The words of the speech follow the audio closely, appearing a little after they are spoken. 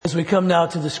As we come now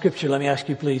to the scripture, let me ask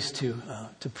you please to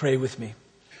pray with me.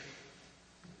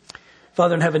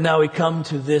 Father in heaven, now we come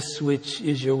to this which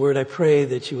is your word. I pray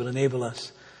that you will enable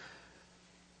us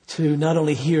to not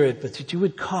only hear it, but that you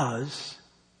would cause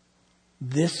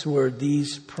this word,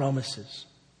 these promises,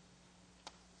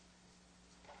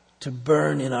 to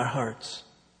burn in our hearts.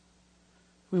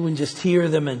 We wouldn't just hear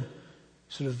them and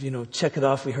sort of, check it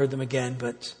off. We heard them again,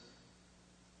 but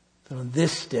that on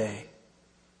this day,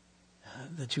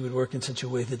 that you would work in such a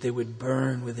way that they would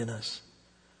burn within us.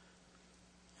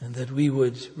 And that we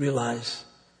would realize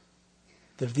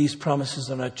that if these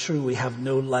promises are not true, we have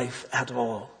no life at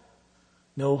all.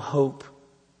 No hope.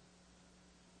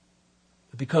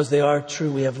 But because they are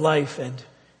true, we have life and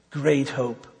great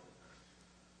hope.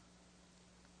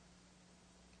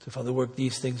 So Father, work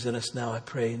these things in us now, I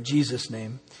pray, in Jesus'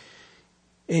 name.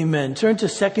 Amen. Turn to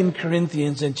 2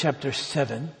 Corinthians in chapter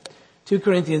 7. 2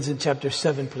 Corinthians in chapter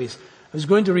 7, please. I was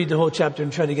going to read the whole chapter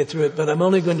and try to get through it, but I'm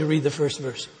only going to read the first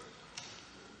verse.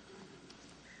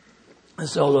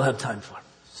 That's all we'll have time for.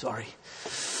 Sorry.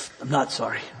 I'm not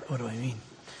sorry. What do I mean?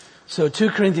 So 2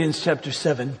 Corinthians chapter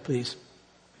 7, please.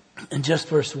 And just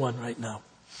verse 1 right now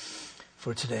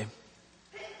for today.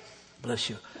 Bless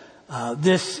you.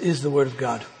 This is the word of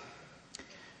God.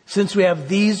 Since we have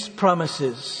these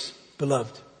promises,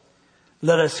 beloved,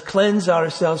 let us cleanse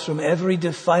ourselves from every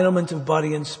defilement of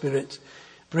body and spirit,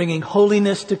 bringing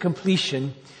holiness to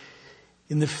completion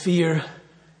in the fear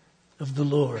of the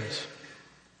Lord.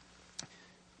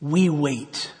 We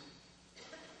wait.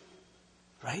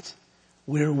 Right?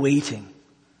 We're waiting.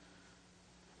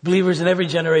 Believers in every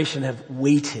generation have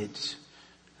waited.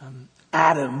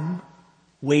 Adam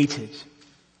waited.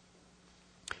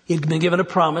 He'd been given a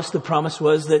promise. The promise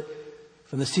was that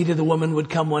from the seed of the woman would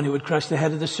come one who would crush the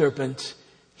head of the serpent.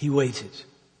 He waited.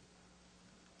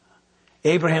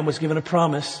 Abraham was given a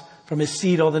promise. From his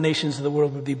seed, all the nations of the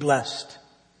world would be blessed.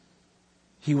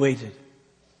 He waited.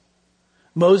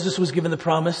 Moses was given the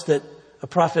promise that a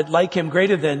prophet like him,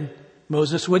 greater than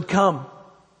Moses, would come.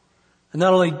 And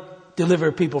not only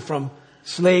deliver people from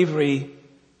slavery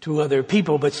to other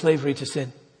people, but slavery to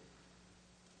sin.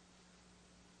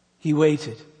 He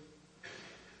waited.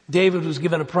 David was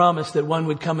given a promise that one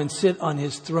would come and sit on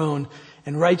his throne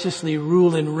and righteously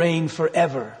rule and reign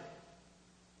forever.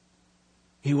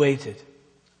 He waited.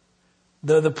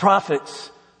 The prophets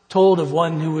told of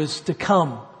one who was to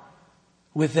come.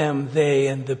 With them, they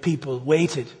and the people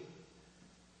waited.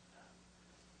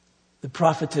 The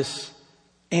prophetess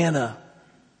Anna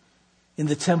in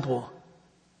the temple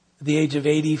at the age of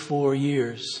 84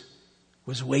 years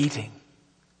was waiting.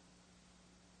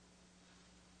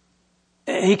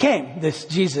 He came. This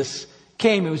Jesus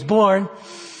came. He was born.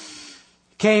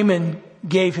 Came and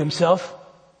gave himself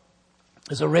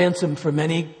as a ransom for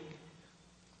many,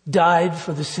 died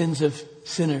for the sins of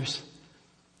sinners,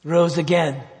 rose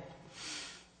again.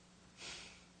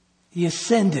 He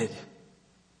ascended.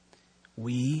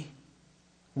 We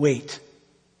wait.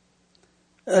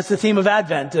 That's the theme of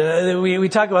Advent. We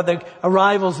talk about the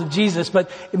arrivals of Jesus,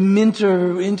 but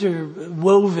interwoven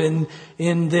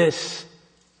in this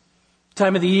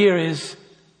time of the year is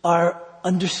our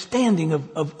understanding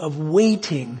of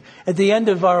waiting. At the end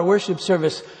of our worship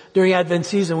service during Advent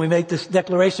season, we make this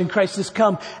declaration, Christ has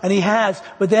come, and He has.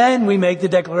 But then we make the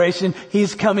declaration,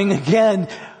 He's coming again.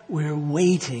 We're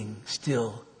waiting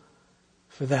still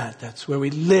for that. That's where we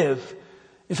live.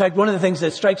 In fact, one of the things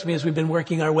that strikes me as we've been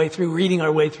working our way through, reading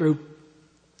our way through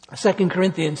 2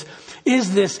 Corinthians,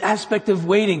 is this aspect of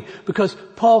waiting, because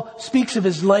Paul speaks of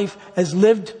his life as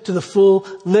lived to the full,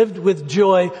 lived with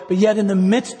joy, but yet in the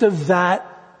midst of that,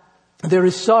 there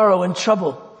is sorrow and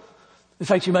trouble. In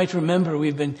fact, you might remember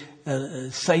we've been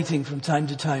citing from time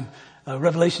to time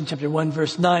Revelation chapter 1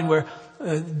 verse 9, where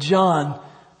John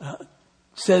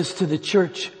says to the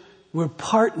church, we're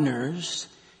partners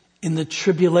in the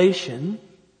tribulation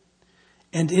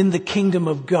and in the kingdom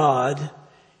of God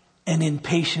and in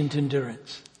patient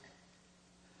endurance.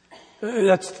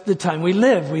 That's the time we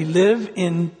live. We live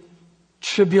in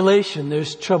tribulation.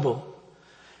 There's trouble.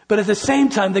 But at the same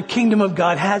time, the kingdom of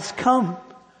God has come.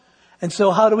 And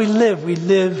so how do we live? We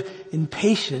live in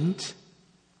patient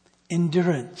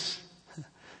endurance.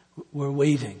 We're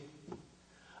waiting.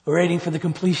 We're waiting for the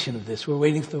completion of this. We're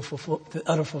waiting for the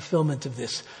utter fulfillment of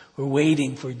this. We're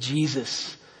waiting for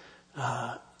Jesus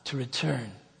to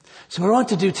return. So what I want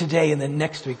to do today and then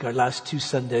next week, our last 2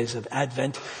 Sundays of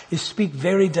Advent, is speak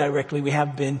very directly. We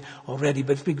have been already,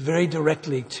 but speak very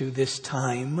directly to this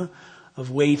time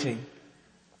of waiting.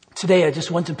 Today, I just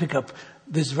want to pick up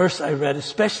this verse I read,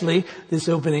 especially this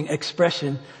opening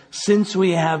expression, since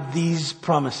we have these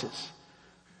promises.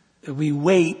 We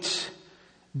wait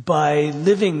by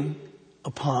living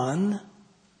upon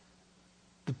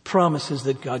the promises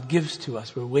that God gives to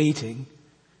us. We're waiting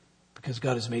because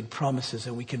God has made promises,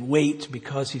 and we can wait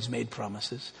because He's made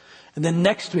promises. And then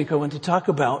next week I want to talk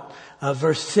about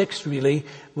verse 6 really,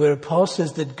 where Paul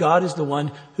says that God is the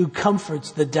one who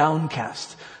comforts the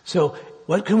downcast. So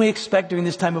what can we expect during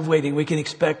this time of waiting? We can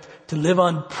expect to live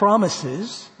on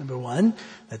promises, number one.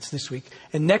 That's this week.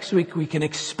 And next week we can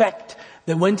expect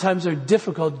that when times are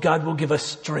difficult, God will give us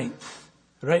strength.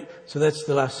 Right? So that's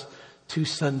the last 2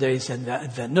 Sundays and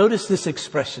Advent. Notice this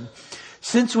expression.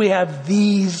 Since we have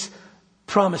these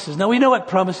promises. Now we know what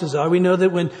promises are. We know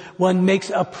that when one makes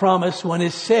a promise, one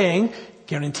is saying,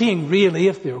 guaranteeing really,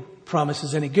 if the promise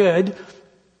is any good,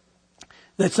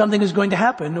 that something is going to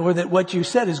happen, or that what you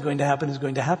said is going to happen is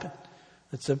going to happen.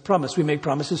 That's a promise. We make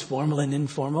promises formal and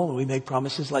informal. We make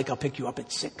promises like, I'll pick you up at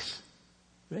 6.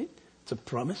 Right? It's a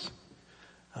promise.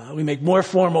 We make more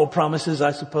formal promises,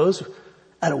 I suppose,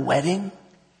 at a wedding,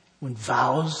 when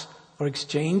vows are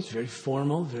exchanged. Very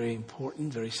formal, very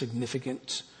important, very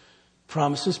significant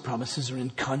promises. Promises are in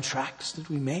contracts that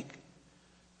we make.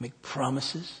 Make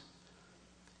promises.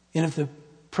 And if the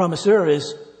promisor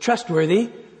is trustworthy,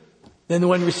 then the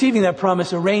one receiving that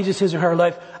promise arranges his or her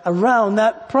life around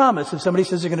that promise. If somebody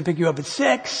says they're going to pick you up at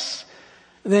 6,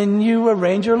 then you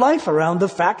arrange your life around the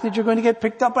fact that you're going to get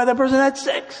picked up by that person at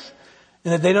 6.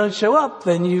 And if they don't show up,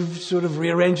 then you've sort of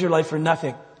rearranged your life for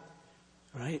nothing.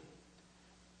 Right?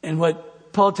 And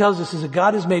what Paul tells us is that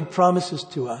God has made promises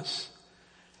to us.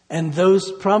 And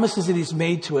those promises that He's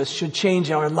made to us should change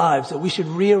our lives, that we should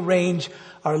rearrange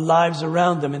our lives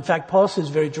around them. In fact, Paul says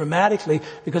very dramatically,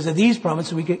 because of these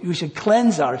promises, we should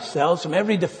cleanse ourselves from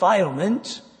every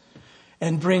defilement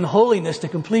and bring holiness to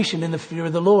completion in the fear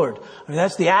of the Lord. I mean,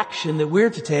 that's the action that we're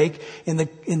to take in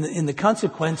the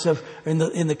consequence of,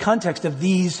 in the context of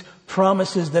these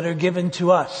promises that are given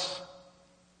to us.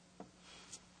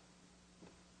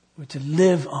 We're to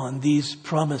live on these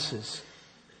promises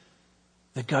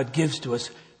that God gives to us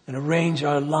and arrange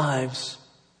our lives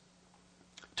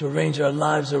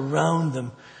around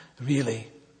them, really.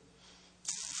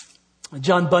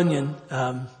 John Bunyan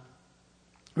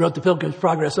wrote The Pilgrim's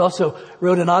Progress, also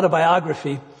wrote an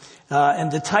autobiography, and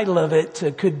the title of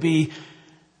it could be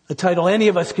a title any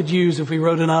of us could use if we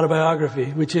wrote an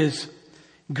autobiography, which is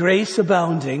Grace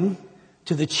Abounding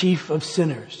to the Chief of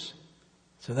Sinners.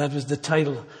 So that was the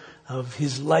title of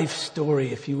his life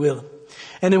story, if you will.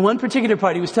 And in one particular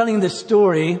part, he was telling the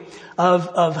story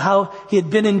of how he had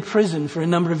been in prison for a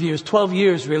number of years, 12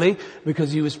 years really,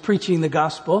 because he was preaching the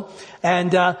gospel.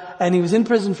 And he was in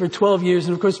prison for 12 years.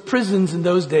 And of course, prisons in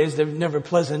those days, they were never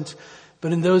pleasant,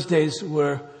 but in those days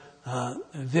were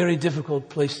very difficult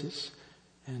places.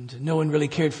 And no one really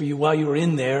cared for you while you were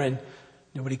in there, and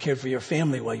nobody cared for your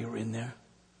family while you were in there.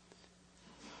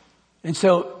 And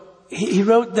so he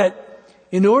wrote that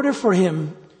in order for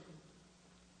him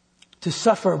to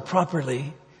suffer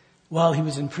properly while he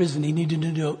was in prison, he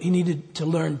needed to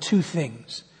learn 2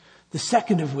 things. The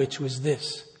second of which was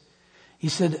this. He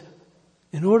said,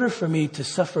 in order for me to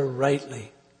suffer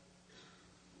rightly,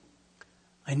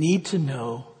 I need to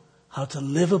know how to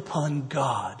live upon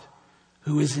God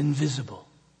who is invisible.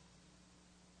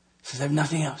 He says, I have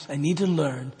nothing else. I need to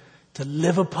learn to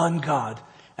live upon God,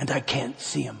 and I can't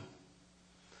see Him.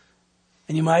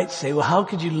 And you might say, well, how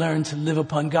could you learn to live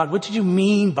upon God? What did you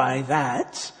mean by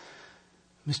that,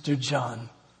 Mr. John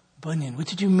Bunyan? What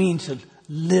did you mean to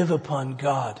live upon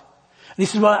God? And he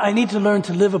said, well, I need to learn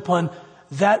to live upon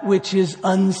that which is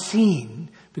unseen.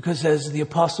 Because as the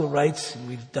apostle writes, and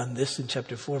we've done this in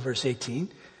chapter 4, verse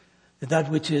 18, that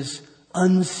which is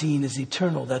unseen is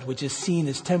eternal, that which is seen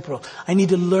is temporal. I need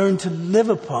to learn to live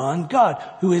upon God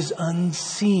who is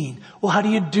unseen. Well, how do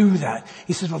you do that?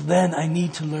 He says, well, then I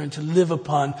need to learn to live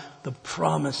upon the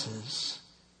promises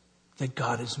that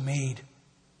God has made.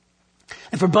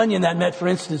 And for Bunyan, that meant, for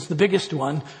instance, the biggest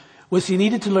one was he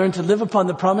needed to learn to live upon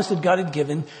the promise that God had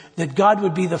given, that God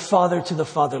would be the father to the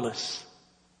fatherless,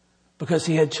 because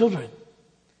he had children.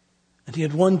 And he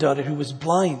had one daughter who was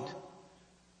blind,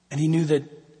 and he knew that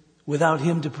without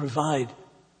him to provide,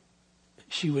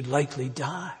 she would likely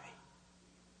die.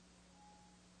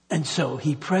 And so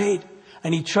he prayed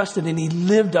and he trusted and he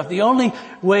lived up. The only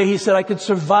way, he said, I could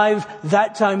survive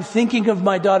that time thinking of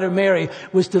my daughter Mary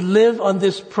was to live on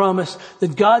this promise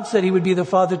that God said he would be the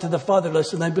father to the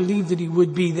fatherless, and I believed that he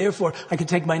would be. Therefore, I could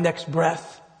take my next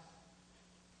breath.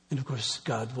 And of course,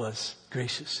 God was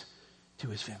gracious to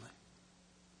his family.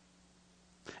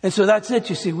 And so that's it,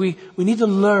 you see. We need to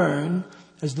learn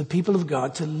as the people of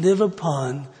God to live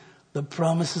upon the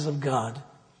promises of God,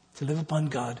 to live upon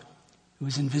God who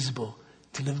is invisible,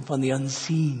 to live upon the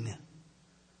unseen.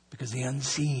 because the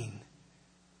unseen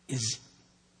is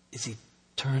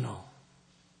eternal.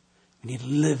 We need to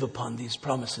live upon these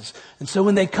promises. And so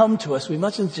when they come to us, we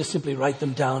mustn't just simply write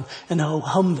them down and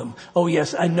hum them. Oh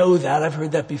yes, I know that. I've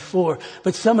heard that before.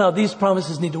 But somehow these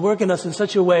promises need to work in us in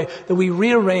such a way that we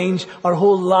rearrange our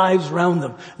whole lives around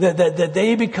them. That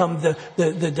they become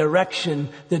the direction,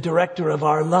 the director of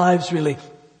our lives really.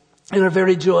 And our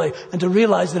very joy. And to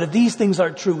realize that if these things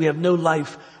aren't true, we have no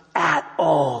life at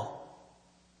all.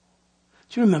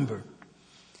 Do you remember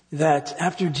that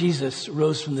after Jesus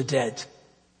rose from the dead,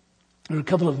 there were a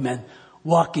couple of men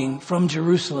walking from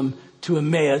Jerusalem to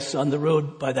Emmaus on the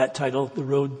road by that title, the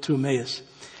road to Emmaus.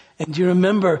 And do you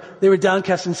remember they were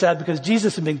downcast and sad because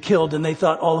Jesus had been killed and they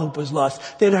thought all hope was lost.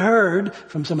 They'd heard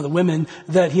from some of the women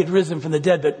that he had risen from the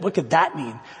dead, but what could that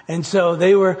mean? And so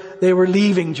they were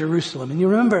leaving Jerusalem. And you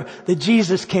remember that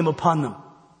Jesus came upon them.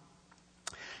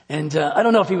 And I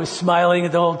don't know if he was smiling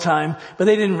the whole time, but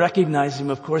they didn't recognize him,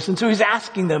 of course. And so he's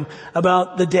asking them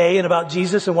about the day and about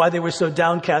Jesus and why they were so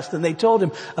downcast. And they told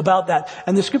him about that.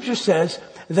 And the scripture says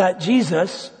that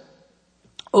Jesus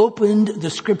opened the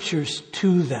scriptures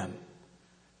to them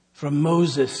from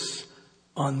Moses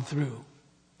on through.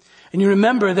 And you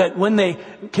remember that when they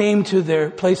came to their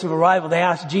place of arrival, they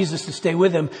asked Jesus to stay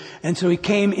with them. And so he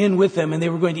came in with them and they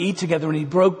were going to eat together and he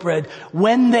broke bread.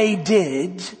 When they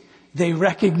did, they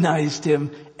recognized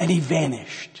him and he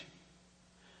vanished.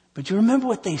 But you remember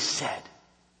what they said?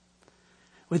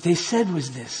 What they said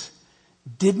was this: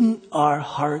 didn't our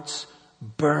hearts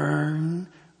burn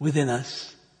within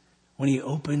us when he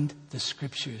opened the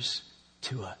scriptures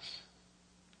to us?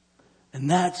 And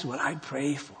that's what I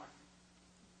pray for.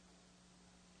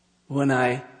 When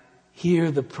I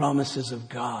hear the promises of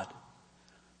God,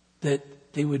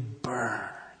 that they would burn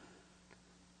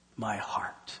my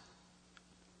heart.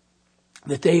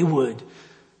 That they would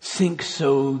sink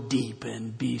so deep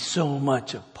and be so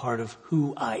much a part of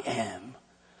who I am,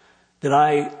 that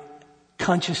I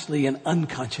consciously and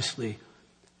unconsciously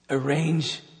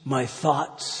arrange my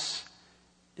thoughts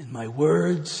and my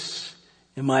words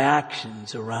and my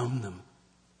actions around them.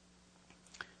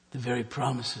 The very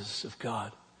promises of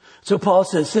God. So Paul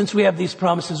says, since we have these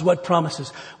promises, what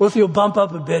promises? Well, if you'll bump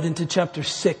up a bit into chapter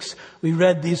 6, we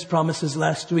read these promises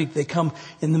last week. They come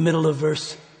in the middle of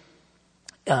verse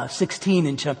 16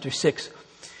 in chapter 6.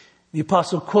 The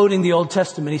apostle, quoting the Old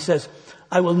Testament, he says,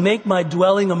 I will make my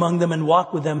dwelling among them and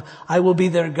walk with them. I will be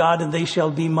their God and they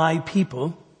shall be my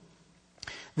people.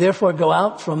 Therefore go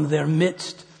out from their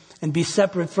midst and be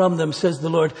separate from them, says the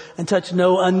Lord, and touch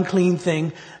no unclean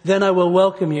thing. Then I will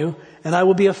welcome you and I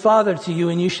will be a father to you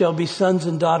and you shall be sons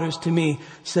and daughters to me,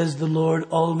 says the Lord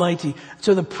Almighty.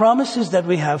 So the promises that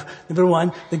we have, number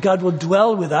one, that God will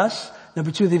dwell with us.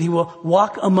 Number two, that he will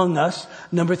walk among us.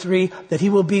 Number three, that he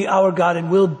will be our God and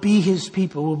will be his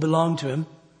people, will belong to him.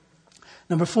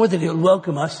 Number four, that he'll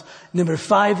welcome us. Number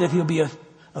five, that he'll be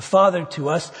a father to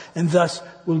us and thus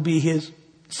will be his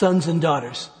sons and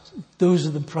daughters. Those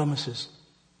are the promises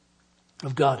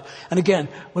of God. And again,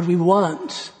 what we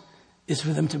want is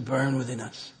for them to burn within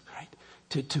us, right?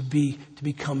 To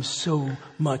become so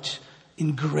much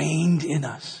ingrained in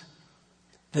us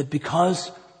that because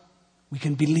we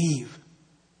can believe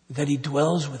that he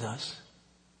dwells with us,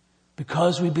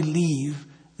 because we believe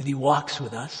that he walks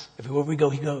with us, everywhere we go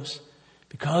he goes,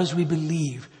 because we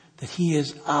believe that he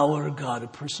is our God, a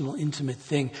personal, intimate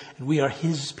thing, and we are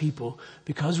his people,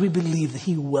 because we believe that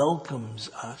he welcomes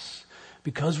us,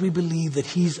 because we believe that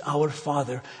he's our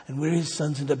Father and we're his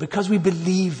sons and daughters, because we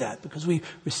believe that, because we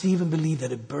receive and believe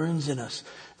that, it burns in us,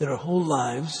 that our whole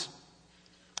lives,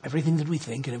 everything that we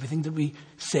think and everything that we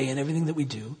say and everything that we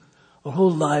do, our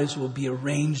whole lives will be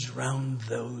arranged around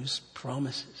those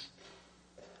promises.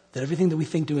 That everything that we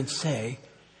think, do, and say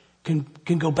can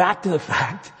go back to the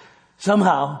fact,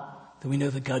 somehow, that we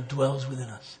know that God dwells within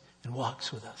us and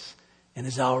walks with us and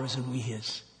is ours and we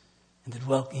his. And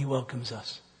that he welcomes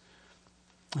us.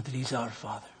 And that he's our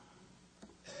Father.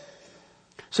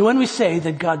 So when we say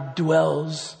that God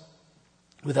dwells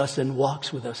with us and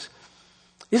walks with us,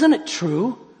 isn't it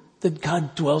true that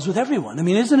God dwells with everyone? I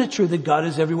mean, isn't it true that God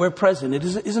is everywhere present?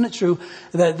 Isn't it true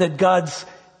that God's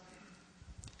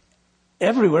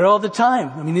everywhere all the time?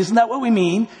 I mean, isn't that what we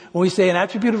mean when we say an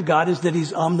attribute of God is that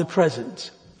he's omnipresent?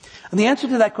 And the answer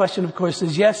to that question, of course,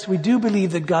 is yes, we do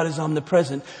believe that God is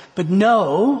omnipresent. But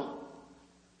no,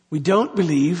 we don't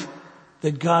believe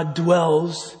that God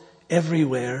dwells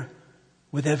everywhere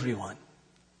with everyone.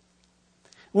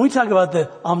 When we talk about the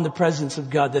omnipresence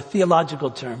of God, the theological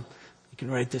term, you can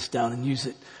write this down and use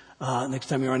it next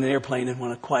time you're on an airplane and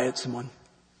want to quiet someone.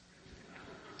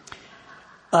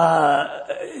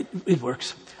 It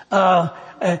works.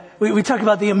 We talk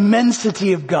about the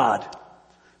immensity of God.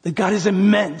 That God is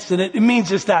immense, and it means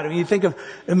just that. When you think of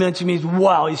immense, it means,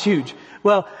 wow, he's huge.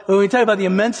 Well, when we talk about the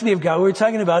immensity of God, what we're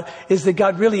talking about is that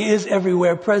God really is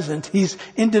everywhere present. He's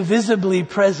indivisibly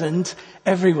present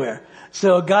everywhere.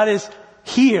 So God is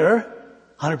here,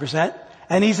 100%,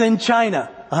 and he's in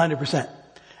China, 100%.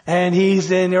 And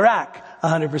he's in Iraq,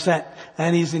 100%.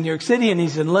 And he's in New York City, and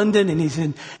he's in London, and he's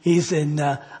in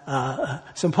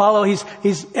São Paulo.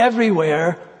 He's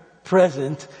everywhere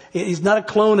present. He's not a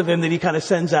clone of him that he kind of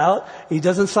sends out. He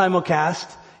doesn't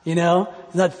simulcast, He's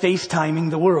not FaceTiming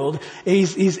the world.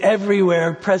 He's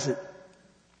everywhere present.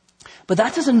 But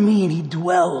that doesn't mean he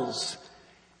dwells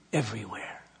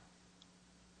everywhere.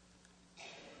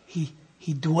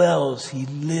 He dwells, he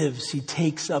lives, he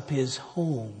takes up his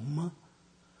home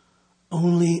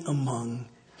only among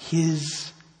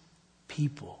his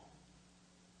people.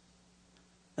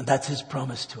 And that's his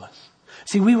promise to us.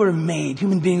 See,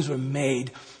 human beings were made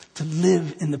to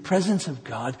live in the presence of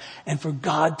God and for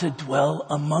God to dwell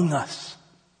among us.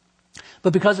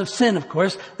 But because of sin, of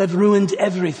course, that ruined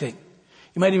everything.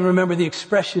 You might even remember the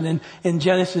expression in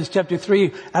Genesis chapter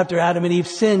 3, after Adam and Eve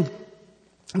sinned.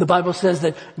 The Bible says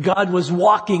that God was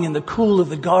walking in the cool of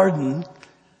the garden,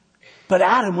 but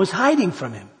Adam was hiding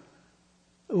from him.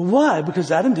 Why?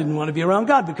 Because Adam didn't want to be around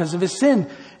God because of his sin.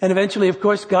 And eventually, of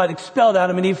course, God expelled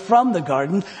Adam and Eve from the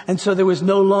garden. And so there was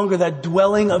no longer that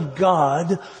dwelling of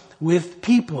God with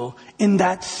people in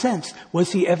that sense.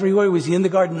 Was he everywhere? Was he in the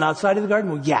garden and outside of the garden?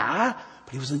 Well, yeah,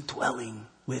 but he wasn't dwelling.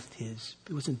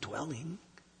 Didn't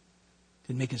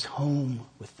make his home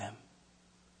with them.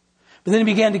 But then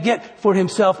he began to get for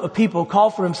himself a people,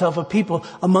 call for himself a people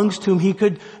amongst whom he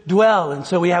could dwell. And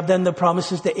so we have then the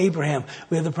promises to Abraham.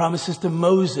 We have the promises to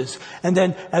Moses. And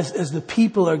then as the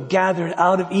people are gathered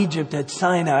out of Egypt at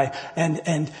Sinai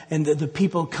and the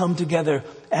people come together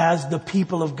as the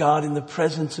people of God in the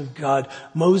presence of God,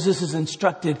 Moses is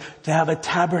instructed to have a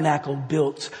tabernacle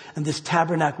built. And this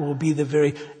tabernacle will be the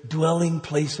very dwelling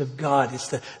place of God. It's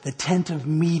the tent of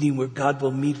meeting where God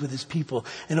will meet with his people.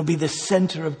 And it'll be the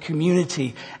center of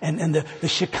community. And the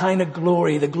Shekinah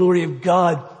glory, the glory of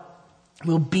God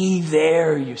will be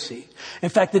there, you see. In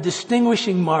fact, the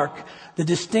distinguishing mark, the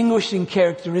distinguishing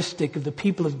characteristic of the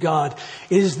people of God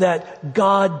is that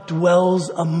God dwells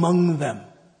among them.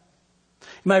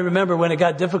 You might remember when it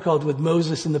got difficult with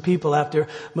Moses and the people after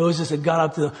Moses had gone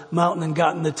up to the mountain and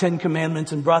gotten the 10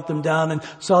 Commandments and brought them down and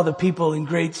saw the people in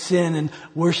great sin and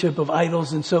worship of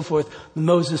idols and so forth. And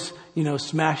Moses,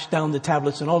 smashed down the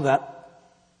tablets and all that.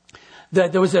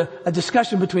 That there was a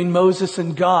discussion between Moses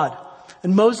and God.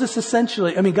 And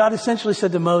God essentially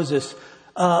said to Moses,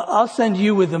 I'll send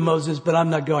you with them, Moses, but I'm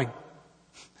not going.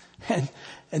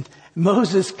 And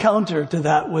Moses' counter to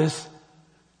that was,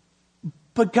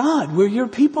 but God, we're your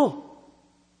people.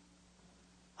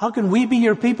 How can we be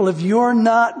your people if you're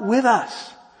not with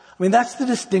us? That's the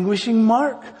distinguishing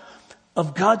mark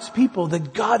of God's people,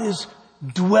 that God is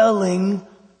dwelling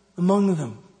among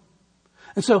them.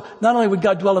 And so not only would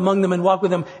God dwell among them and walk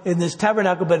with them in this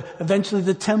tabernacle, but eventually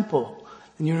the temple.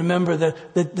 And you remember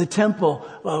the temple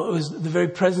was the very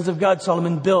presence of God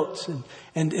Solomon built.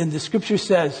 And the scripture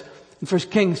says in 1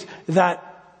 Kings that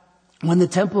when the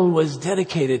temple was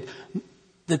dedicated,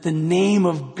 that the name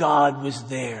of God was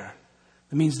there.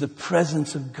 That means the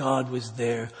presence of God was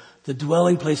there. The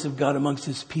dwelling place of God amongst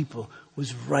his people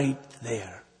was right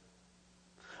there.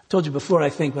 I told you before, I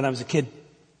think, when I was a kid,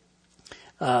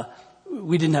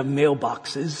 we didn't have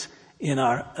mailboxes in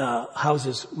our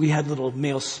houses. We had little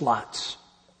mail slots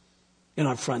in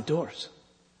our front doors.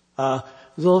 There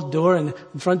was a little door in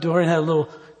the front door and had a little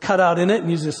cutout in it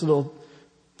and used this little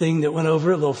thing that went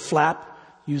over it, a little flap.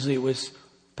 Usually it was,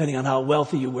 depending on how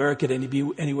wealthy you were, it could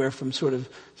be anywhere from sort of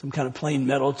some kind of plain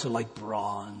metal to like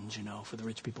bronze, for the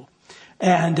rich people.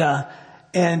 And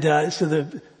so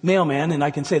the mailman, and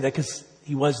I can say that because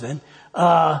he was then,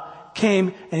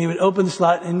 came and he would open the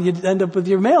slot and you'd end up with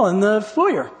your mail in the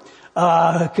foyer,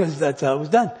 because that's how it was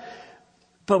done.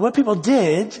 But what people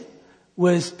did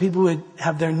was people would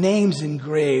have their names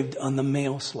engraved on the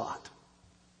mail slot,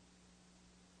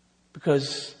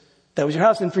 because that was your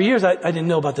house. And for years, I didn't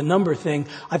know about the number thing.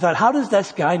 I thought, how does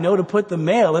this guy know to put the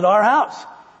mail at our house?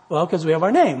 Well, because we have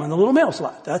our name on the little mail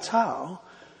slot. That's how.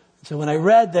 So when I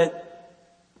read that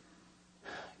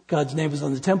God's name was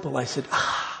on the temple, I said,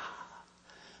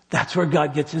 that's where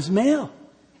God gets his mail.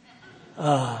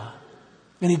 And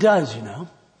he does,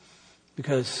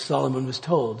 because Solomon was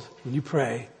told, when you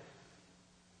pray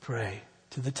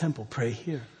to the temple, pray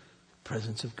here,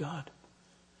 presence of God.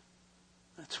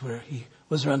 That's where he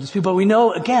was around his people. But we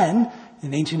know, again,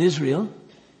 in ancient Israel,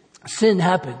 sin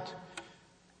happened.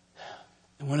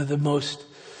 And one of the most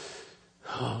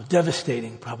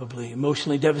devastating, probably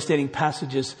emotionally devastating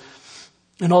passages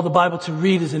in all the Bible to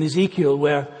read is in Ezekiel,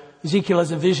 where Ezekiel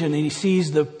has a vision and he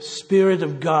sees the Spirit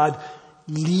of God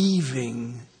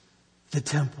leaving the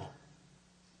temple.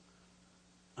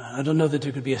 I don't know that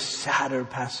there could be a sadder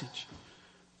passage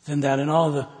than that in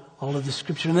all of the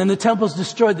scripture. And then the temple's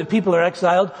destroyed. The people are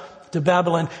exiled to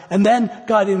Babylon. And then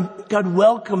God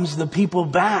welcomes the people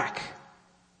back.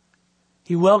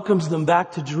 He welcomes them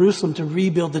back to Jerusalem to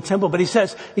rebuild the temple. But he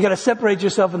says, you got to separate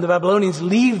yourself from the Babylonians,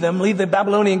 leave the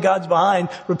Babylonian gods behind,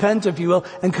 repent if you will,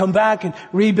 and come back and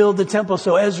rebuild the temple.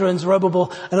 So Ezra and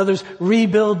Zerubbabel and others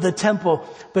rebuild the temple.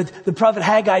 But the prophet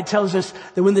Haggai tells us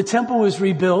that when the temple was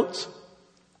rebuilt,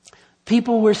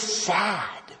 people were sad.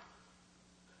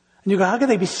 And you go, how could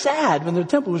they be sad when their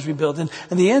temple was rebuilt? And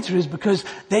the answer is because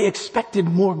they expected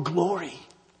more glory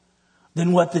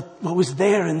than what was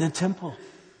there in the temple.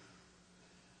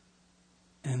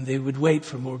 And they would wait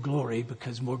for more glory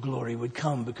because more glory would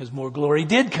come, because more glory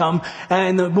did come,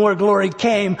 and the more glory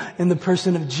came in the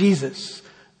person of Jesus.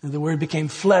 And the Word became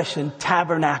flesh and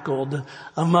tabernacled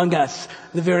among us.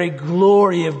 The very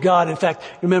glory of God. In fact,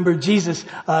 remember Jesus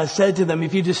said to them,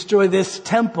 if you destroy this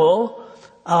temple,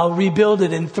 I'll rebuild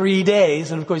it in 3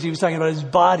 days. And of course he was talking about his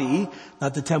body,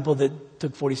 not the temple that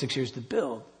took 46 years to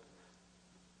build.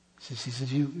 He said,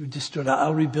 you destroyed it,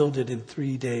 I'll rebuild it in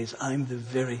 3 days. I'm the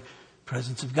very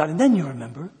presence of God. And then you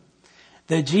remember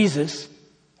that Jesus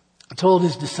told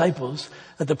his disciples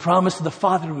that the promise of the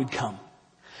Father would come.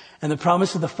 And the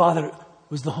promise of the Father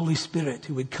was the Holy Spirit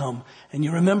who would come. And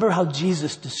you remember how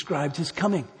Jesus described his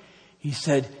coming. He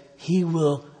said, he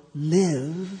will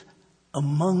live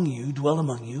among you, dwell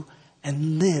among you,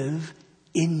 and live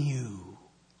in you.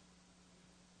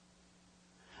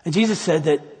 And Jesus said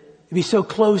that it'd be so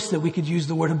close that we could use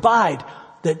the word abide,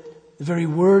 that the very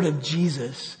word of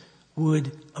Jesus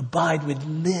would abide, would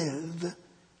live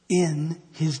in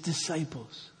his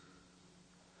disciples.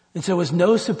 And so it was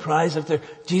no surprise after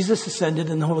Jesus ascended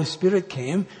and the Holy Spirit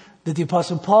came that the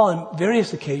Apostle Paul on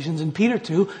various occasions, and Peter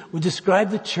too, would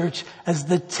describe the church as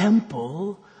the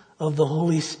temple of the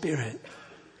Holy Spirit,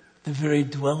 the very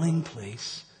dwelling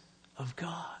place of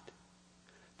God.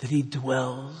 That he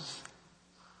dwells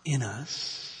in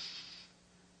us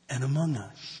and among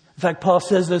us. In fact, Paul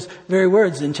says those very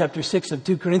words in chapter 6 of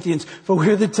 2 Corinthians, for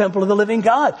we're the temple of the living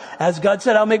God. As God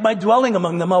said, I'll make my dwelling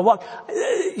among them. I'll walk.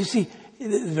 You see,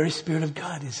 the very Spirit of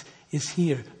God is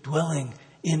here, dwelling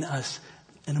in us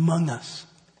and among us.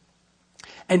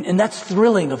 And that's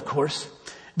thrilling, of course.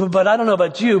 But I don't know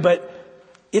about you, but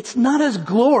it's not as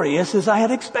glorious as I had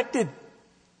expected.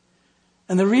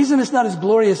 And the reason it's not as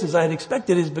glorious as I had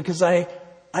expected is because I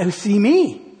see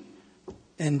me.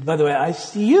 And by the way, I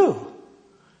see you.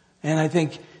 And I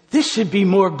think this should be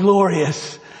more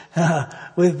glorious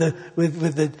with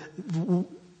the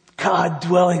God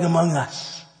dwelling among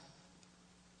us.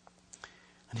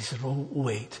 And he said, well,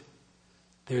 wait,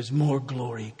 there's more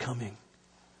glory coming.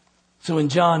 So when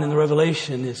John in the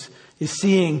Revelation is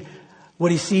seeing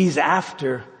what he sees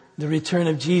after the return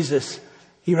of Jesus,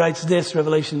 he writes this,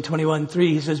 Revelation 21:3.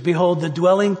 He says, behold, the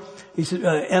dwelling, he said,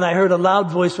 and I heard a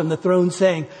loud voice from the throne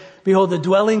saying, behold, the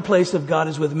dwelling place of God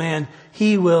is with man.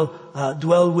 He will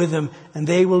dwell with them, and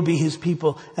they will be his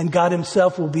people, and God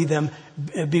himself will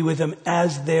be with them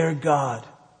as their God.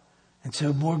 And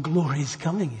so more glory is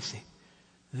coming, you see.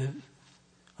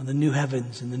 On the new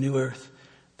heavens and the new earth,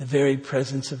 the very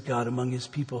presence of God among his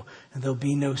people, and there'll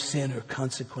be no sin or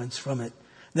consequence from it.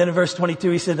 Then in verse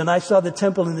 22 he said, and I saw the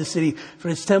temple in the city, for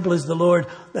its temple is the Lord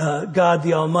God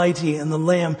the Almighty and the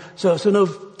Lamb. So no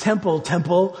temple,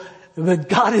 but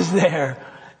God is there.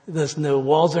 Thus no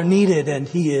walls are needed, and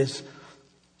he is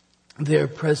there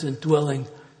present, dwelling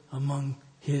among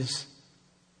his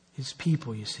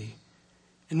people, you see.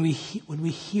 And when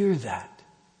we hear that,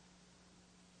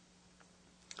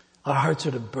 our hearts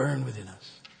are to burn within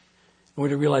us. And we're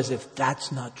to realize if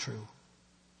that's not true,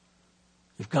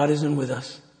 if God isn't with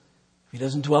us, if he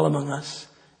doesn't dwell among us,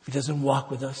 if he doesn't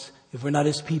walk with us, if we're not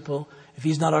his people, if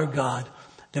he's not our God,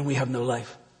 then we have no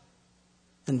life.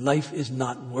 And life is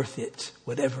not worth it,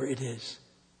 whatever it is.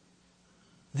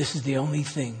 This is the only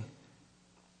thing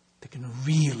that can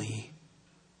really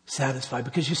satisfy.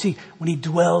 Because you see, when he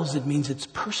dwells, it means it's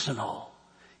personal.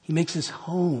 He makes his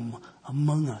home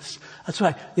among us. That's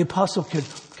why the apostle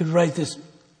could write this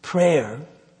prayer,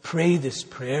 pray this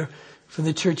prayer for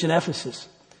the church in Ephesus.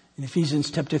 In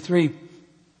Ephesians chapter 3, it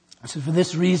says, for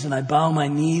this reason I bow my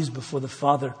knees before the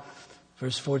Father,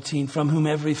 verse 14, from whom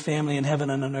every family in heaven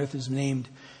and on earth is named,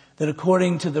 that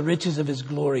according to the riches of his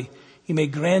glory, he may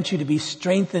grant you to be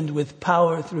strengthened with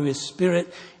power through his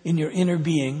Spirit in your inner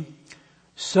being,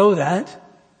 so that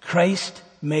Christ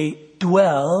may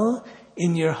dwell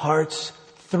in your hearts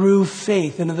through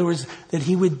faith. In other words, that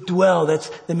he would dwell. That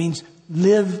means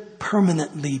live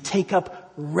permanently, take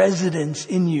up residence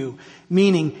in you.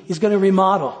 Meaning, he's going to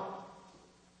remodel.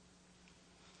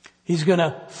 He's going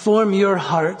to form your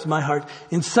heart, my heart,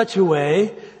 in such a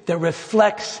way that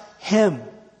reflects him.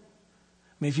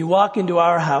 I mean, if you walk into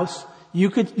our house, you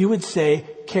would say,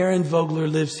 Karen Vogler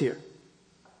lives here.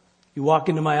 You walk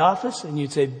into my office and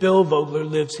you'd say, Bill Vogler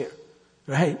lives here.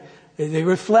 Right? They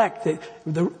reflect.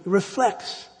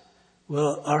 Reflects.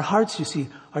 Well, our hearts, you see,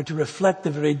 are to reflect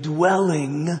the very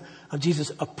dwelling of Jesus,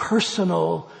 a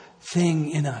personal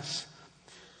thing in us.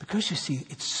 Because you see,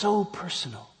 it's so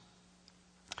personal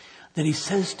that he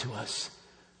says to us,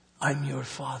 I'm your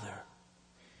Father.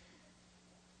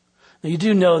 Now you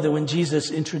do know that when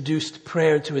Jesus introduced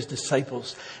prayer to his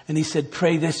disciples and he said,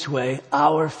 pray this way,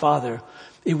 our Father,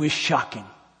 it was shocking.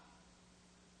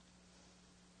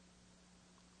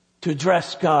 To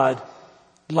address God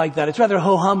like that. It's rather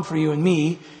ho-hum for you and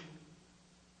me.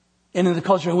 And in the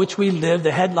culture in which we live,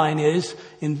 the headline is,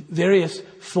 in various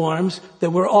forms,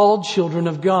 that we're all children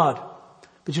of God.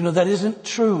 But you know, that isn't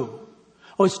true.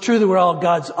 Oh, it's true that we're all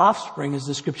God's offspring, as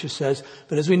the scripture says.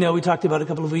 But as we know, we talked about a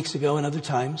couple of weeks ago and other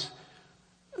times,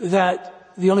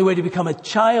 that the only way to become a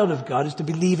child of God is to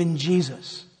believe in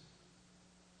Jesus.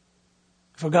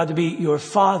 For God to be your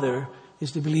Father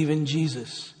is to believe in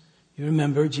Jesus. You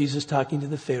remember Jesus talking to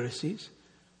the Pharisees.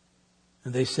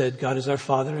 And they said, God is our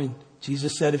Father. And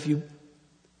Jesus said, if you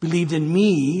believed in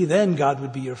me, then God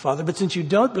would be your Father. But since you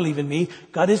don't believe in me,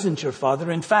 God isn't your Father.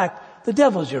 In fact, the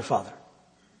devil's your father.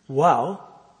 Wow.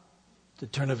 It's a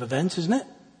turn of events, isn't it?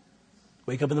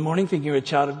 Wake up in the morning thinking you're a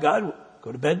child of God.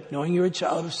 Go to bed knowing you're a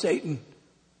child of Satan.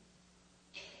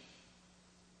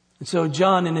 And so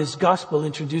John in his gospel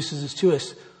introduces this to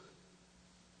us.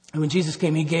 And when Jesus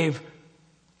came, he gave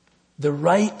the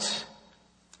right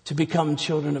to become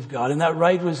children of God. And that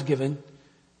right was given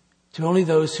to only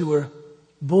those who were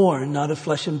born, not of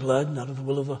flesh and blood, not of the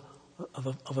will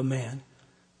of a man,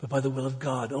 but by the will of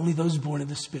God. Only those born of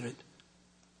the Spirit.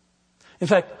 In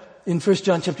fact, in 1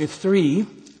 John chapter 3,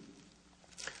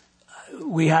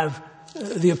 we have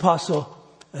the apostle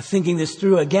thinking this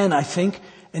through again, I think,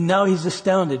 and now he's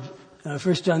astounded. 1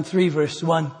 John 3 verse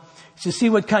 1. He says, see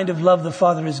what kind of love the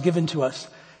Father has given to us,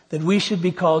 that we should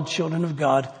be called children of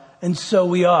God, and so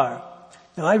we are.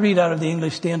 Now I read out of the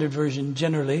English Standard Version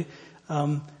generally,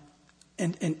 and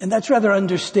that's rather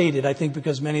understated, I think,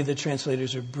 because many of the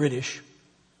translators are British.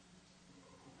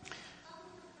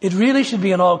 It really should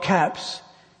be in all caps,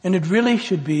 and it really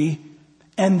should be,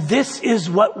 and this is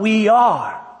what we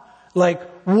are. Like,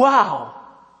 wow,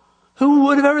 who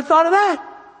would have ever thought of that?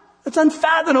 It's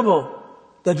unfathomable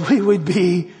that we would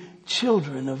be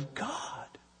children of God,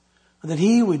 that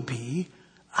he would be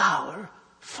our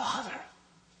Father.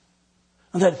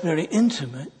 On that very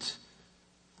intimate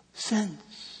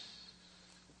sense.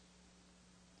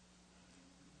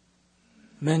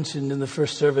 Mentioned in the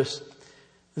first service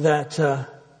that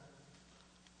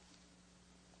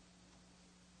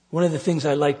one of the things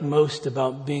I like most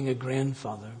about being a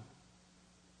grandfather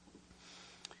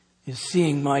is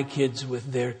seeing my kids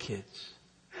with their kids.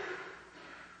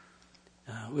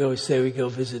 We always say we go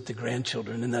visit the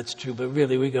grandchildren, and that's true, but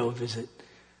really we go visit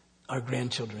our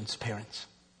grandchildren's parents.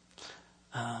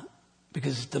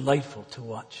 Because it's delightful to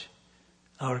watch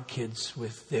our kids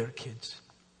with their kids.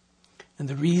 And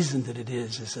the reason that it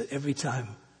is that every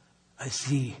time I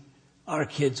see our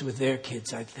kids with their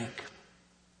kids, I think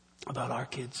about our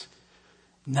kids.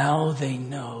 Now they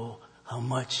know how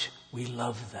much we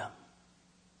love them.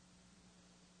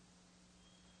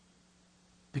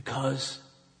 Because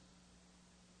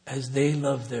as they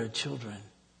love their children,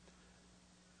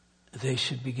 they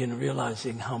should begin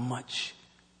realizing how much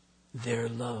they're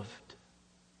loved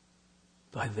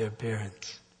by their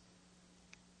parents.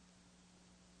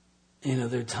 You know,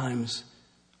 there are times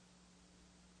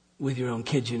with your own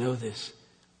kids, you know this,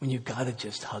 when you've got to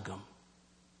just hug them.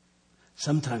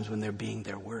 Sometimes when they're being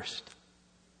their worst.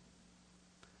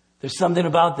 There's something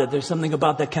about that. There's something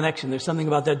about that connection. There's something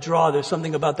about that draw. There's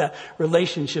something about that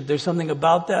relationship. There's something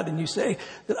about that. And you say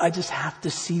that I just have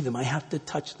to see them. I have to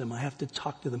touch them. I have to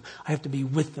talk to them. I have to be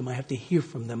with them. I have to hear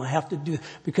from them. I have to do,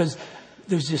 because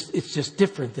it's just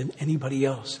different than anybody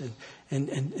else.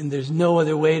 And there's no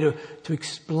other way to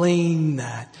explain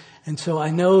that. And so I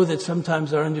know that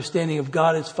sometimes our understanding of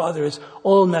God as Father is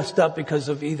all messed up because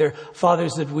of either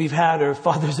fathers that we've had or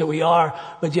fathers that we are.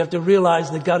 But you have to realize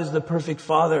that God is the perfect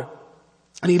Father.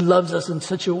 And He loves us in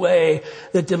such a way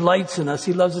that delights in us.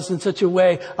 He loves us in such a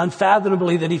way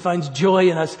unfathomably that He finds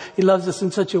joy in us. He loves us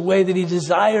in such a way that He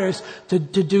desires to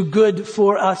do good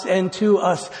for us and to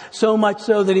us. So much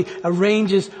so that He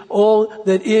arranges all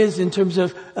that is in terms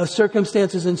of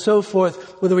circumstances and so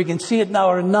forth, whether we can see it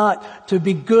now or not, to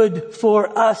be good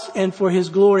for us and for His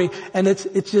glory. And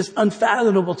it's just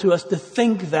unfathomable to us to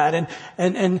think that.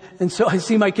 And so I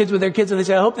see my kids with their kids and I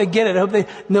say, I hope they get it. I hope they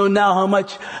know now how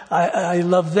much I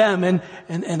love them,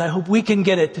 and I hope we can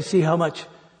get it to see how much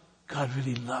God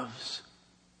really loves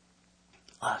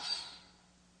us.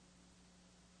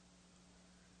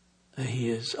 That He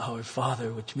is our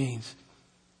Father, which means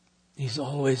He's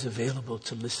always available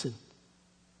to listen.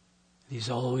 He's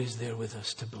always there with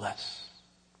us to bless.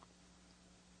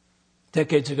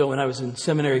 Decades ago when I was in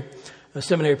seminary, a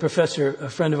seminary professor, a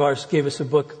friend of ours, gave us a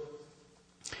book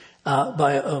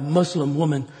by a Muslim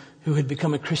woman who had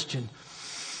become a Christian.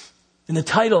 And the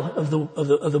title of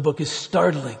the book is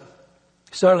startling.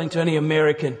 Startling to any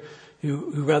American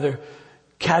who rather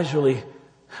casually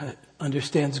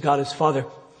understands God as Father.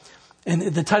 And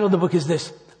the title of the book is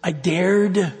this: I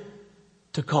dared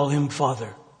to call Him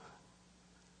Father.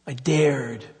 I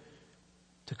dared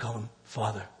to call Him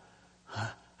Father.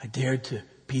 I dared to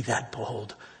be that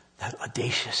bold, that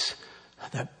audacious,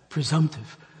 that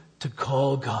presumptive, to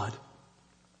call God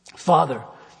Father.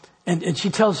 And she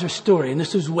tells her story, and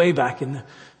this was way back in the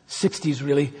 60s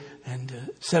really, and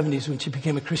 70s when she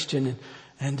became a Christian.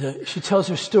 And she tells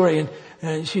her story,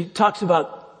 and she talks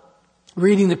about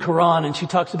reading the Quran, and she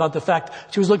talks about the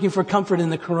fact she was looking for comfort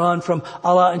in the Quran from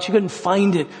Allah, and she couldn't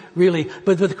find it really.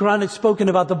 But the Quran had spoken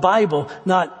about the Bible,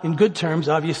 not in good terms,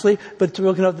 obviously, but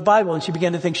spoken about the Bible. And she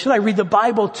began to think, should I read the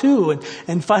Bible too?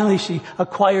 And finally she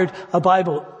acquired a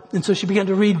Bible. And so she began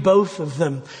to read both of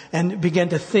them and began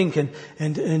to think. And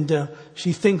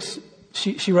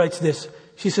she writes this.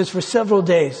 She says, for several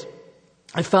days,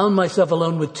 I found myself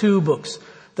alone with two books,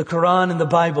 the Quran and the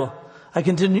Bible. I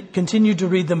continued to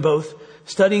read them both,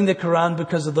 studying the Quran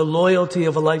because of the loyalty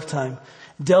of a lifetime,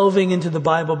 delving into the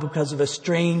Bible because of a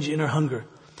strange inner hunger.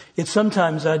 Yet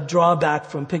sometimes I'd draw back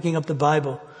from picking up the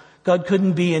Bible. God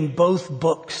couldn't be in both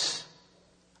books.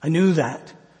 I knew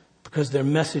that because their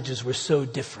messages were so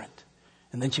different.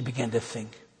 And then she began to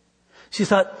think. She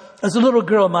thought, as a little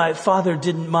girl, my father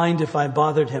didn't mind if I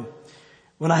bothered him.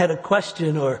 When I had a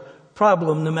question or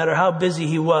problem, no matter how busy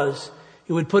he was,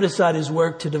 he would put aside his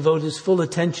work to devote his full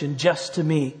attention just to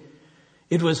me.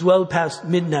 It was well past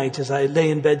midnight as I lay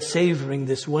in bed savoring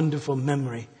this wonderful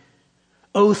memory.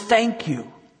 Oh, thank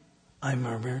you, I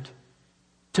murmured.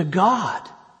 To God.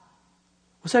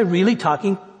 Was I really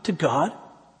talking to God?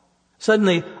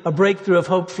 Suddenly, a breakthrough of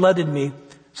hope flooded me.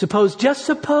 Just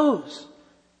suppose,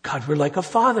 God were like a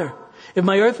father. If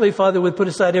my earthly father would put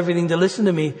aside everything to listen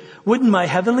to me, wouldn't my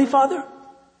heavenly Father?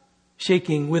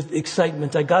 Shaking with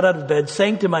excitement, I got out of bed,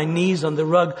 sank to my knees on the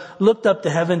rug, looked up to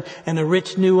heaven, and a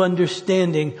rich new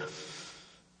understanding.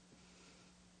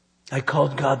 I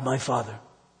called God my Father.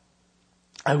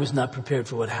 I was not prepared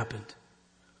for what happened.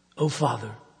 Oh,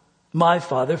 Father, my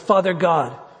Father, Father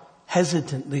God.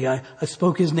 Hesitantly, I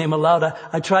spoke His name aloud.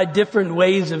 I tried different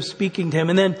ways of speaking to Him.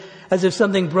 And then, as if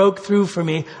something broke through for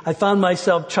me, I found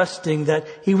myself trusting that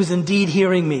He was indeed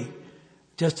hearing me,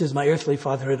 just as my earthly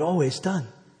father had always done.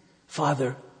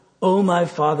 Father, oh my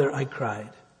Father, I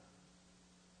cried.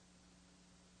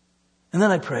 And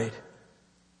then I prayed,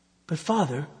 but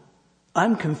Father,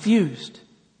 I'm confused.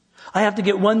 I have to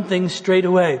get one thing straight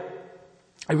away.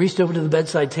 I reached over to the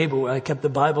bedside table where I kept the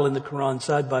Bible and the Quran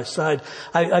side by side.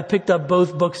 I picked up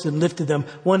both books and lifted them,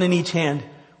 one in each hand.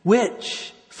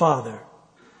 Which, Father,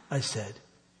 I said,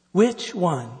 which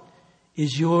one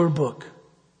is your book?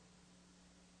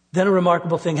 Then a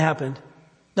remarkable thing happened.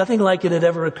 Nothing like it had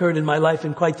ever occurred in my life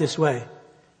in quite this way.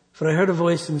 For I heard a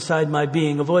voice inside my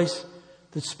being, a voice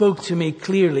that spoke to me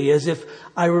clearly as if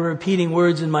I were repeating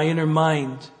words in my inner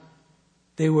mind.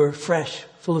 They were fresh,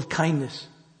 full of kindness,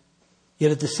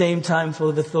 yet at the same time full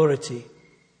of authority.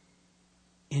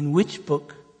 In which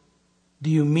book do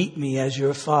you meet me as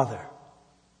your Father?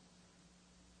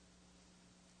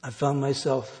 I found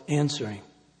myself answering,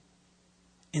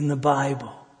 in the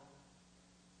Bible.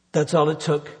 That's all it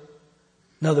took.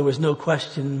 Now there was no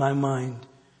question in my mind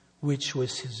which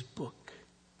was His book.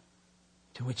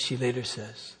 To which she later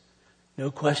says,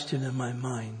 no question in my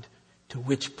mind to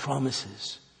which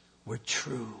promises were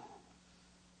true.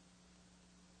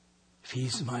 If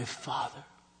He's my Father,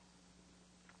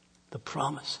 the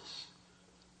promises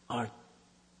are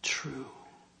true.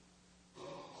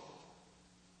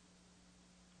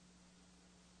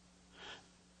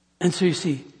 And so you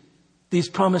see, These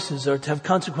promises are to have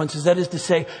consequences. That is to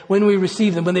say, when we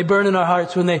receive them, when they burn in our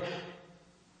hearts, when they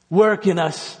work in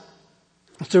us,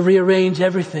 to rearrange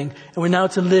everything. And we're now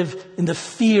to live in the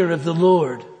fear of the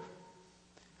Lord.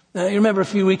 Now, you remember a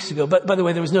few weeks ago, but by the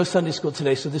way, there was no Sunday school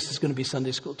today, so this is going to be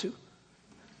Sunday school too.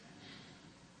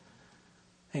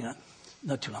 Hang on,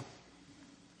 not too long.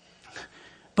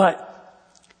 But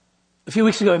a few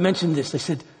weeks ago I mentioned this. I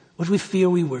said, what we fear,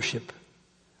 we worship.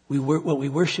 What we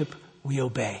worship, we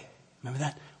obey. Remember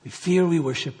that? We fear, we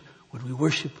worship. What we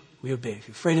worship, we obey. If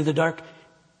you're afraid of the dark,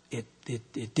 it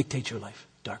dictates your life.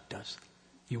 Dark does.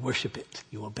 You worship it.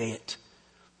 You obey it.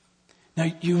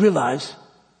 Now you realize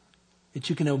that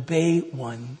you can obey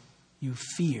one you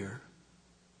fear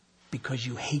because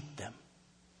you hate them.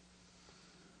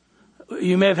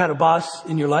 You may have had a boss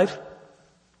in your life.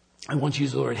 I won't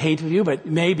use the word hate with you, but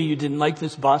maybe you didn't like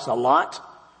this boss a lot.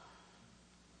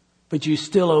 But you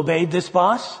still obeyed this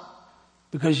boss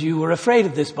because you were afraid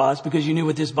of this boss, because you knew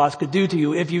what this boss could do to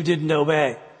you if you didn't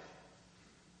obey.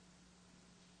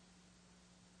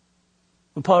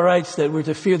 When Paul writes that we're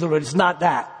to fear the Lord, it's not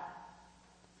that.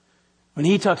 When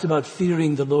he talks about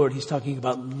fearing the Lord, he's talking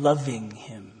about loving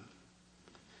him,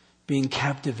 being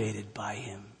captivated by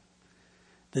him.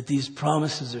 That these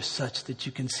promises are such that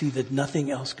you can see that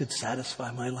nothing else could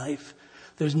satisfy my life.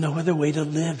 There's no other way to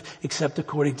live except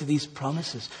according to these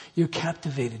promises. You're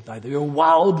captivated by them. You're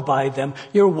wowed by them.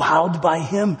 You're wowed by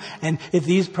him. And if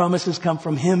these promises come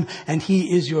from him and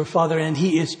he is your Father and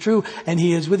he is true and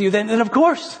he is with you, then of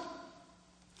course,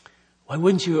 why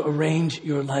wouldn't you arrange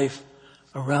your life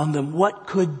around them? What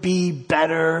could be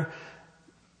better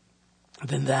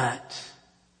than that?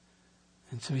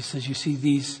 And so he says, you see,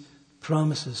 these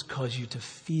promises cause you to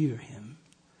fear him,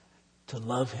 to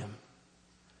love him.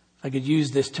 If I could use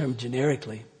this term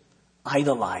generically,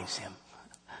 idolize him.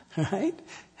 Right?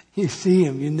 You see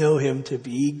him, you know him to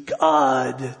be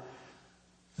God,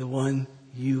 the one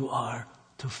you are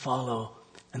to follow.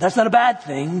 And that's not a bad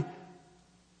thing.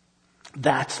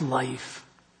 That's life.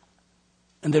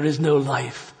 And there is no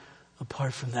life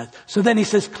apart from that. So then he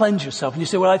says, cleanse yourself. And you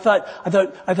say, well, I thought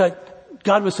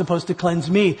God was supposed to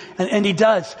cleanse me. And he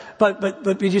does.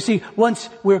 But you see, once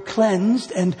we're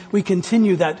cleansed and we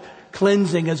continue that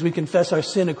cleansing as we confess our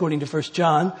sin according to 1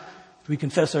 John, if we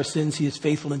confess our sins, he is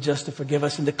faithful and just to forgive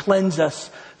us and to cleanse us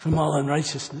from all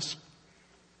unrighteousness.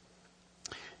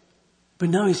 But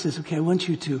now he says, okay, I want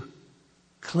you to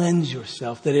cleanse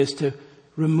yourself. That is to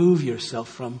remove yourself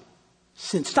from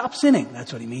sin. Stop sinning.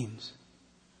 That's what he means.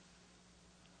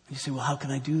 And you say, well, how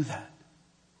can I do that?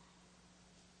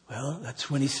 Well, that's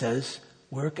when he says,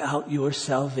 work out your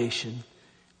salvation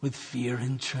with fear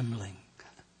and trembling.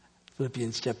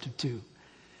 Philippians chapter 2.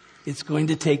 It's going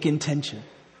to take intention.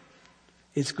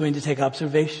 It's going to take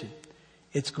observation.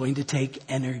 It's going to take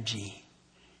energy.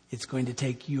 It's going to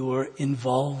take your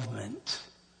involvement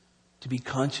to be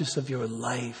conscious of your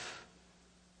life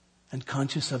and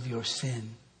conscious of your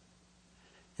sin.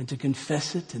 And to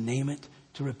confess it, to name it,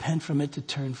 to repent from it, to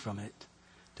turn from it,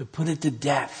 to put it to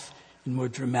death in more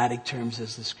dramatic terms,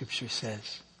 as the scripture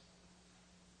says.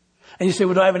 And you say,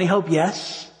 well, do I have any hope?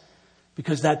 Yes.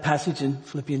 Because that passage in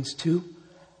Philippians 2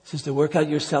 says to work out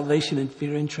your salvation in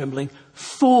fear and trembling,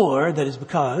 for, that is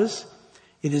because,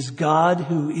 it is God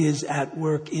who is at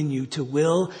work in you to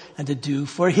will and to do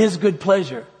for his good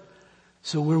pleasure.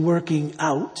 So we're working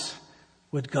out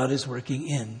what God is working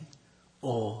in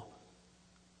all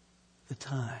the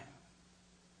time.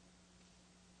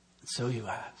 And so you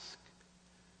ask,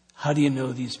 how do you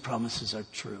know these promises are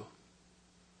true?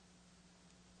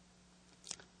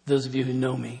 Those of you who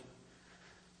know me,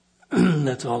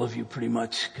 that's all of you pretty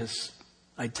much, because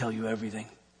I tell you everything.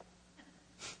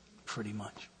 Pretty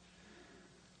much.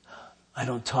 I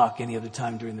don't talk any other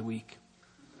time during the week.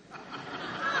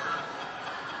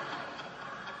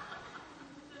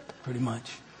 Pretty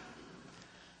much.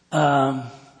 A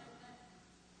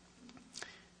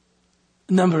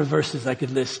number of verses I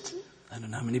could list, I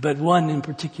don't know how many, but one in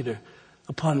particular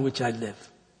upon which I live.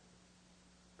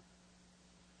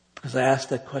 Because I asked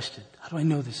that question, how do I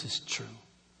know this is true?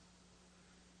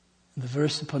 And the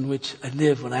verse upon which I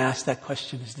live when I ask that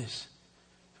question is this,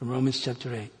 from Romans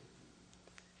chapter 8.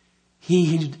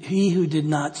 He who did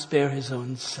not spare his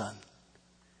own son,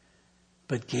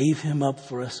 but gave him up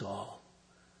for us all,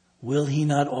 will he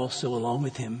not also, along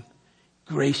with him,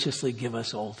 graciously give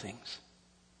us all things?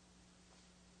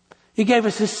 He gave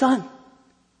us his son.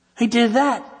 He did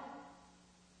that.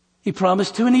 He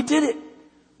promised to, and he did it.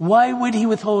 Why would he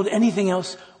withhold anything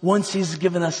else once he's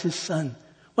given us his son?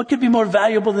 What could be more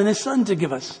valuable than his son to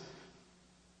give us?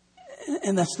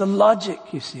 And that's the logic,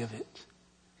 you see, of it.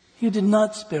 He did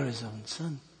not spare his own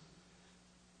son.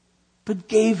 but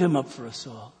gave him up for us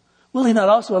all? Will he not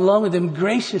also, along with him,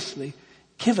 graciously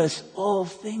give us all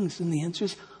things? And the answer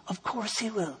is, of course he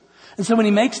will. And so when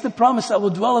he makes the promise, I will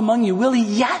dwell among you, will he?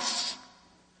 Yes,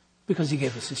 because he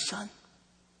gave us his son.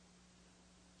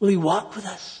 Will he walk with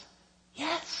us?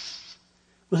 Yes.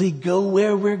 Will he go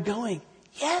where we're going?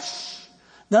 Yes.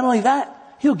 Not only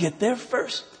that, he'll get there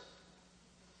first.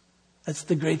 That's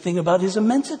the great thing about his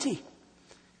immensity.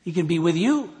 He can be with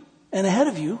you and ahead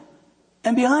of you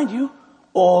and behind you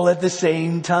all at the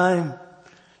same time.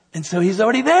 And so he's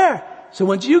already there. So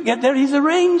once you get there, he's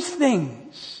arranged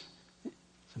things.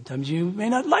 Sometimes you may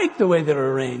not like the way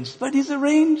they're arranged, but he's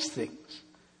arranged things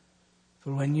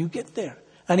for when you get there.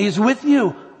 And he's with you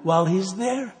while he's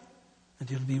there. And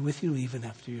he'll be with you even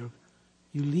after you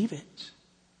leave it.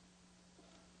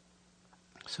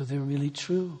 So they're really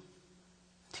true.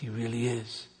 He really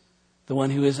is the one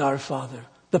who is our Father,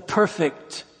 the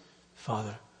perfect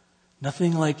Father.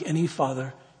 Nothing like any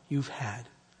father you've had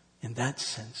in that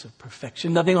sense of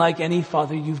perfection. Nothing like any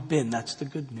father you've been. That's the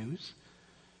good news.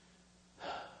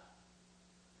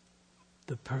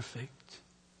 The perfect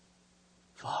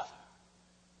Father.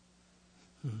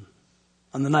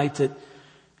 On the night that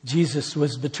Jesus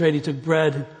was betrayed, he took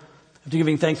bread. After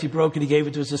giving thanks, he broke it. He gave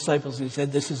it to his disciples and he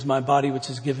said, "This is my body which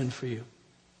is given for you.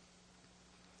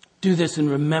 Do this in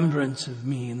remembrance of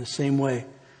me." In the same way,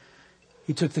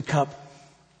 he took the cup.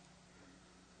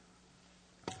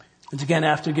 And again,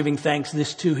 after giving thanks,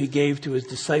 this too he gave to his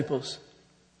disciples.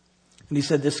 And he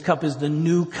said, "This cup is the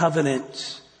new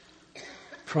covenant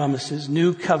promises,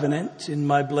 new covenant in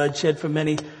my blood shed for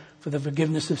many for the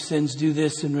forgiveness of sins. Do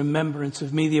this in remembrance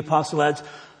of me." The apostle adds,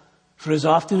 "For as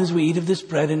often as we eat of this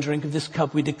bread and drink of this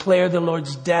cup, we declare the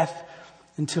Lord's death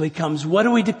until he comes." What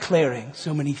are we declaring?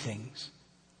 So many things.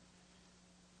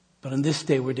 But on this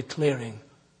day, we're declaring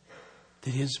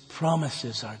that his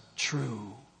promises are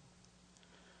true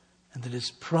and that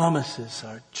his promises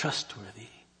are trustworthy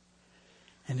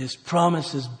and his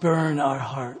promises burn our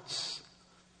hearts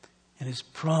and his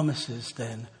promises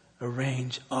then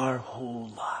arrange our whole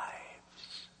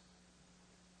lives.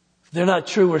 If they're not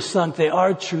true or sunk, they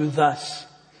are true. Thus,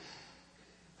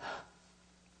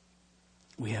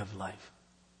 we have life.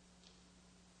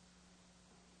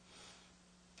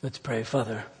 Let's pray.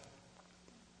 Father,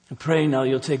 I pray now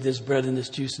you'll take this bread and this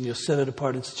juice and you'll set it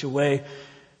apart in such a way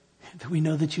that we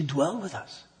know that you dwell with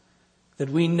us. That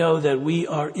we know that we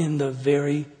are in the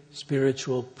very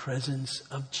spiritual presence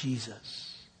of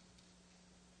Jesus.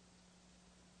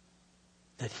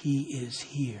 That he is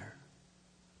here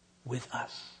with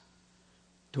us.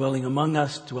 Dwelling among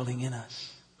us, dwelling in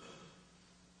us.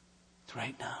 It's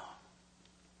right now.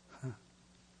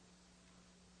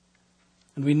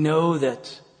 And we know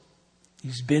that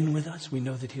he's been with us. We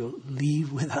know that he'll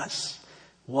leave with us,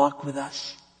 walk with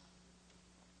us.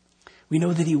 We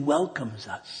know that he welcomes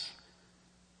us,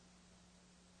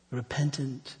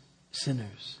 repentant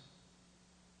sinners.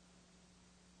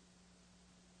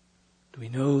 We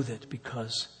know that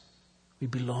because we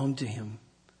belong to him,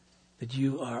 that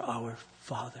you are our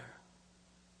Father.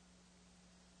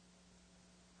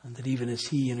 And that even as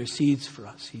he intercedes for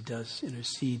us, he does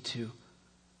intercede to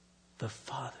the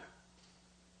Father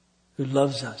who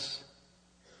loves us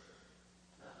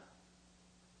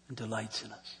and delights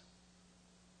in us.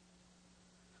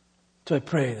 So I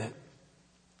pray that,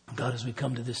 God, as we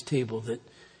come to this table, that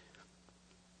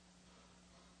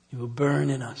you will burn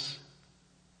in us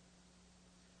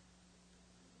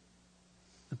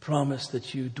the promise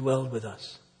that you dwell with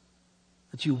us,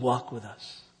 that you walk with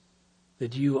us,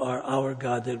 that you are our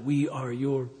God, that we are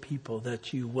your people,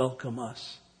 that you welcome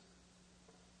us,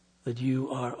 that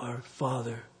you are our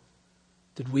Father,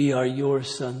 that we are your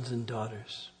sons and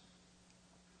daughters,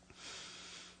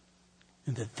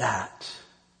 and that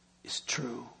is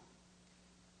true,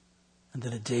 and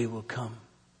that a day will come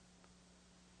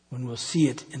when we'll see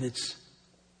it in its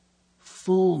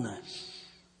fullness.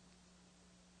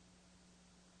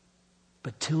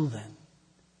 But till then,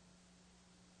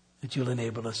 that you'll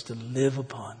enable us to live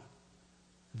upon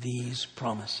these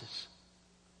promises.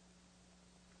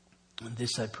 And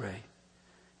this I pray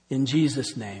in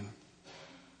Jesus' name.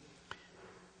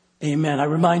 Amen. I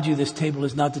remind you, this table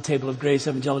is not the table of Grace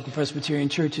Evangelical Presbyterian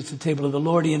Church. It's the table of the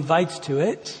Lord. He invites to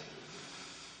it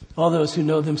all those who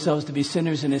know themselves to be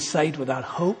sinners in his sight without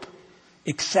hope,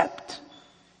 except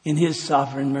in his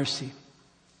sovereign mercy.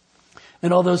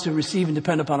 And all those who receive and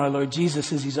depend upon our Lord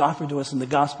Jesus as he's offered to us in the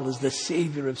gospel as the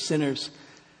Savior of sinners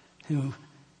who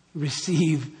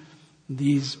receive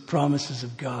these promises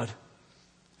of God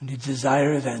and who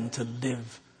desire then to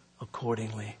live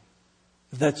accordingly.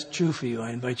 If that's true for you,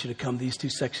 I invite you to come. These two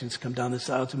sections come down this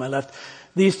aisle to my left.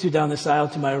 These two down this aisle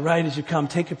to my right. As you come,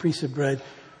 take a piece of bread,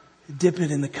 dip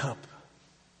it in the cup,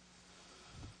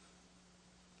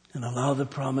 and allow the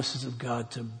promises of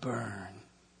God to burn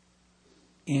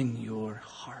in your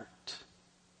heart.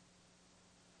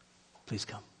 Please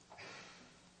come.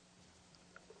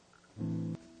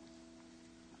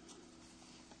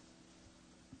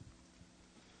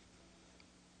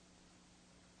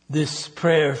 This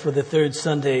prayer for the third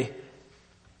Sunday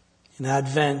in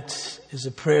Advent is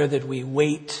a prayer that we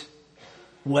wait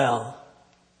well,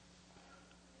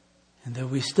 and that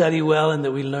we study well, and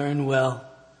that we learn well,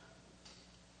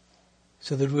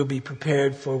 so that we'll be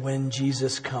prepared for when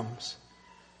Jesus comes.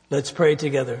 Let's pray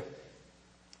together.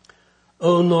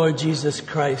 O Lord Jesus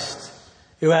Christ,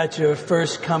 who at your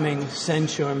first coming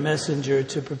sent your messenger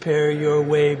to prepare your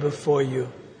way before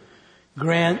you,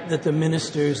 grant that the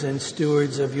ministers and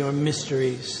stewards of your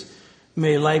mysteries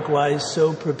may likewise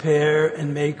so prepare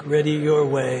and make ready your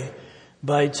way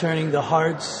by turning the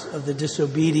hearts of the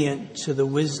disobedient to the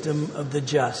wisdom of the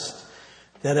just,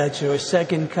 that at your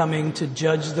second coming to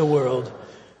judge the world,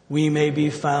 we may be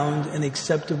found an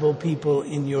acceptable people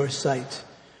in your sight.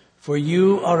 For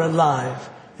you are alive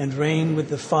and reign with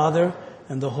the Father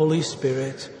and the Holy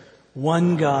Spirit,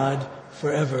 one God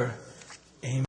forever. Amen.